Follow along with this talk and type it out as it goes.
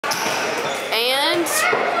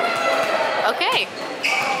Okay.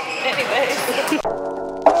 Anyways.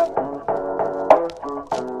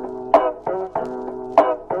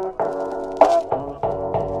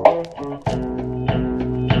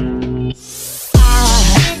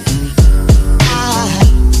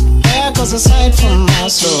 Aside from my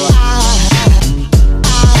soul,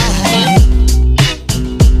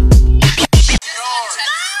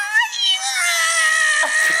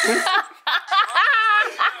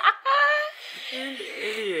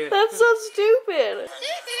 That's so stupid.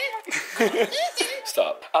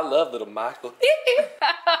 Stop. I love little Michael.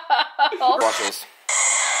 Watch this.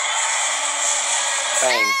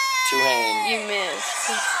 Bang. Two hands. You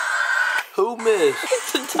missed. Who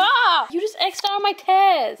missed? Stop! You just X'd out on my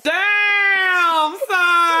test. Damn,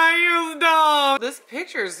 son, you dumb. This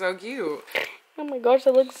picture is so cute. Oh my gosh,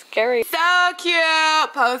 that looks scary. So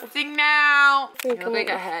cute. Posting now. You look like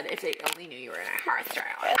a head if they only knew you were in a horse trailer.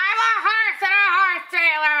 I'm a horse in a horse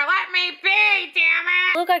trailer. Let me be, damn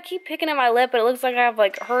it. Look, I keep picking at my lip, but it looks like I have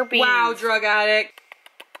like herpes. Wow, drug addict.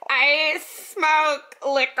 I smoke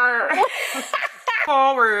liquor.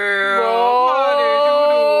 For real. What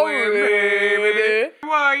are you doing, baby?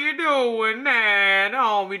 Why you doing that?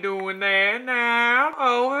 Don't be doing that now.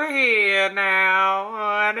 Over here now,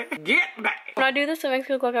 honey. Get back. When I do this, it makes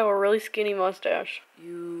me look like I have a really skinny mustache.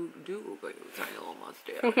 You do look like a tiny little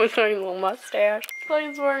mustache. I'm a tiny little mustache.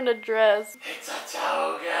 Clayton's wearing a dress. It's a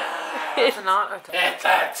toga. It's not a It's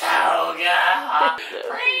a toga.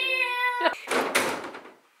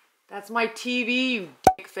 That's my TV, you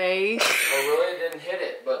dick face. Oh, really? It didn't hit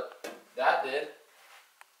it, but that did.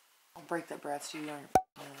 I'll break that brat's too young.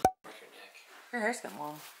 Break your neck. Your hair's getting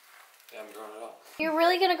long. Yeah, I'm growing it out. You're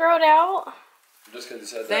really gonna grow it out? Just because you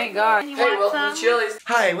said that. Thank God. Hey, welcome to Chili's.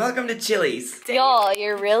 Hi, welcome to Chili's. Y'all,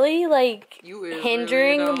 you're really like You is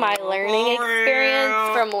hingering really my dumb. learning For experience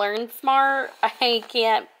real. from Learn Smart. I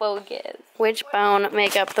can't focus. Which bone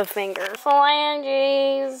make up the finger?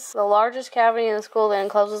 Phalanges. The largest cavity in the skull that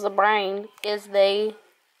encloses the brain is the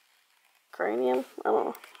cranium. I don't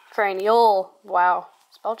know. Cranial. Wow.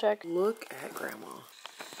 Spell check. Look at Grandma.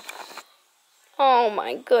 Oh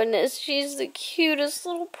my goodness, she's the cutest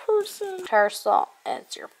little person. Parasol,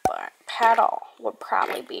 it's your foot. Paddle would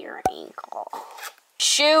probably be your ankle.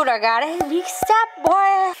 Shoot, I got a big step,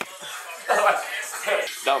 boy.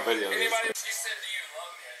 Don't video this.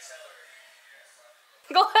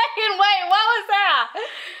 Go ahead and wait, what was that?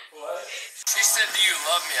 What? She said, do you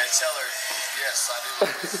love me? I tell her, yes, I do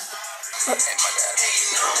love you. And my dad.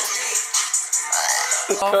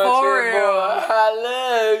 Oh, for real. I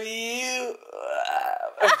love you.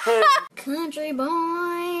 Country boy,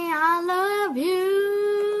 I love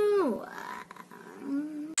you.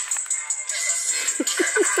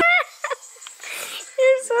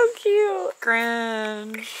 You're so cute.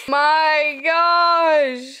 Cringe. My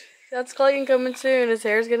gosh. That's Clayton coming soon. His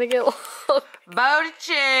hair's gonna get long. Booty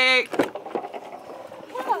chick.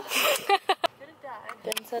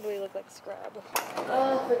 Ben said we look like scrub.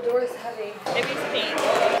 Oh, the door's heavy. Maybe it's pink.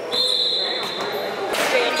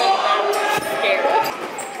 Stand up and scared.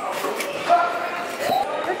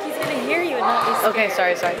 Brooke, he's gonna hear you and not be scared. Okay,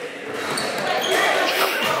 sorry.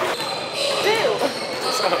 Boo!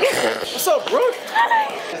 What's up, Brooke?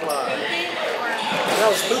 That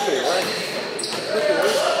was stupid, right?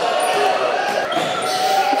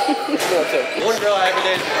 One girl I ever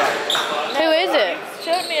dated. Who is it?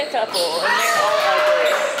 Showed me a couple, and they're all ugly.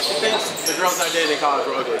 She thinks the girls I dated in college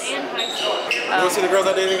were ugly. In high school. You want to see the girls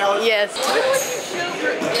I dated in college? Yes.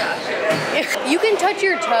 Yeah, sure. You can touch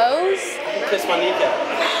your toes. Kiss my kneecap.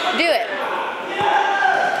 Do it.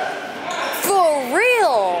 For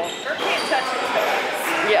real. Or can't touch your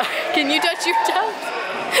toes. Yeah. Can you touch your toes?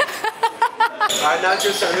 Alright, now it's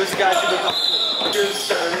your turn. Who's the guy you've been talking to? Your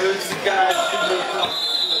turn. Who's the guy you've been talking to?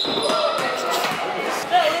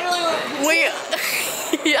 That literally was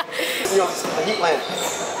Yeah. You know, the heat lamp.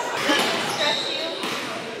 stress you.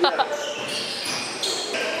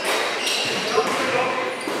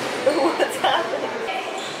 What's happening?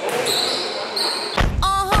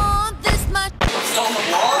 This much. It's on the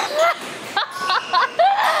wall?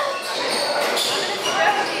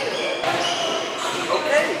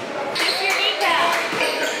 Okay. Kiss your kneecap.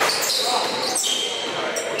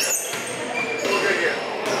 Look right here.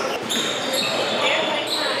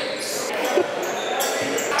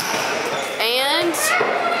 And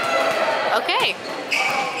okay.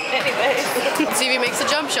 Anyways. Let's see if he makes a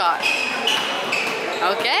jump shot.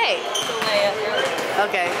 Okay.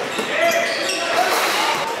 Okay.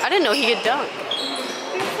 I didn't know he could dunk.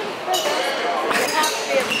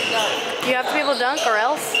 You have to be able to dunk or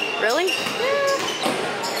else? Really?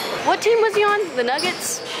 What team was he on? The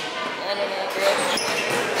Nuggets? I don't know, girl.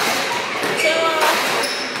 So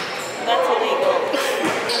That's illegal.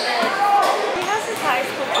 He has his high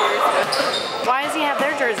school jersey. Why does he have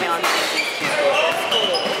their jersey on?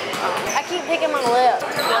 I keep picking my lip.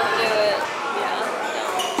 Don't do it. Yeah.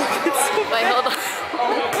 Wait, hold on.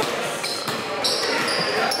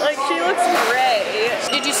 Like, she looks great.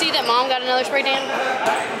 Did you see that mom got another spray tan?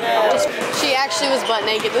 No. She actually was butt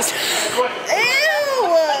naked this time. Ew!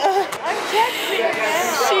 I'm texting her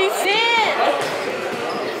now. She's thin.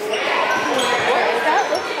 What is that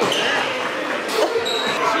looking for?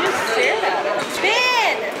 She just stared at him.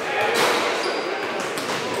 Finn!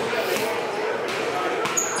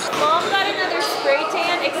 Mom got another spray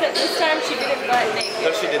tan, except this time she did it butt naked. No,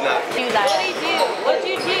 she did not. do that. What did he do? What did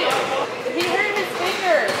you do? He hurt his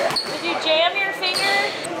finger. Did you jam your finger?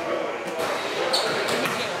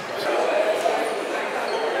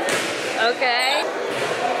 Okay.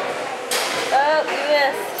 Oh, you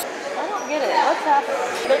missed. I don't get it. What's happening?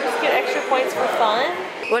 They'll just get extra points for fun?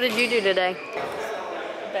 What did you do today?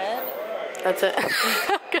 Bed. That's it.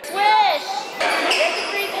 Swish! Get the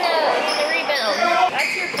free throw and then the rebound.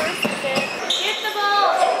 That's your first defense. Get the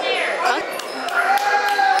ball in there. Huh?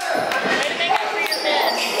 Try to make up for your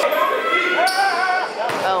miss.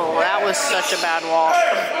 Oh, that was such a bad walk.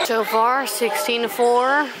 So far,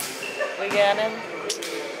 16-4. We got him.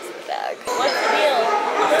 Back. What's the deal?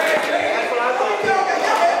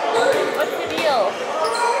 What's the deal?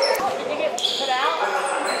 Did you get put out?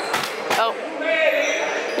 Oh.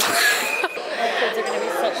 Kids are gonna be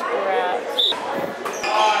such brats.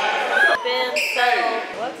 Ben, so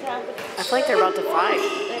what's happening? I feel like they're about to fight.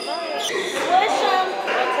 They might. Swish them.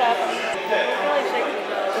 What's happening? Really shaking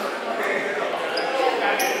the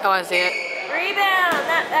Oh, I see it. rebound.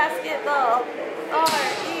 That basketball.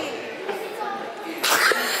 R-E.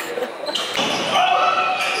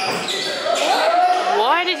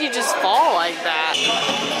 Why did you just fall like that?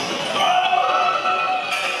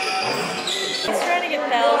 He's trying to get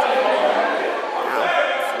fouls on him.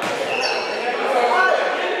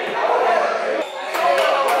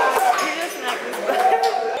 He doesn't act as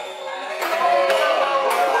bad.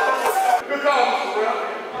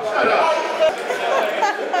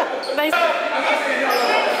 They- Are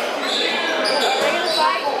they gonna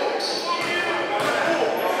fight?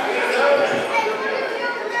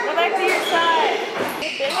 Go back to your side.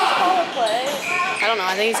 Did Ben just call a play? I don't know.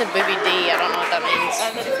 I think he said booby D. I don't know what that means. I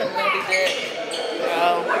thought he said Moby Dick.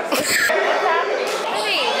 Oh. What's happening?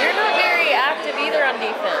 Honey, you're not very active either on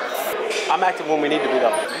defense. I'm active when we need to be though.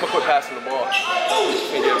 I'm gonna quit passing the ball.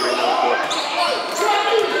 Can't get it right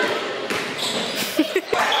now,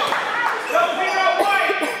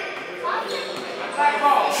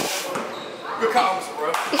 Good calls,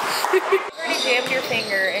 bro. You already jammed your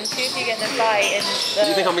finger, and see if you get in a fight, and Do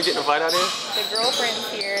you think I'm gonna get in a fight out here? the girlfriend's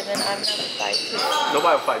here, then I'm gonna have a fight too.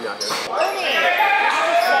 Nobody will fight me out here. Honey,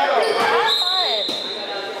 just settle. Have fun.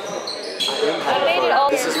 I made it all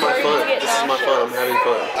This is my fun. This is my fun. I'm having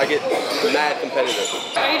fun. I get mad competitive.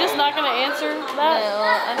 Are you just not gonna answer No,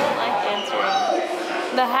 that? I don't like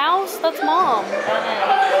answering. The house? That's mom. I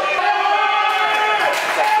know.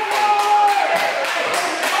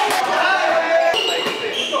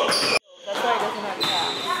 That's why he doesn't have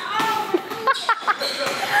caps.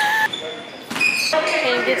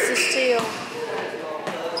 And gets to steal.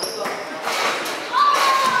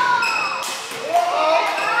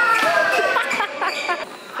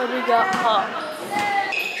 What do we got?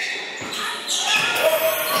 Huh?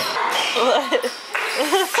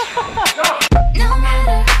 No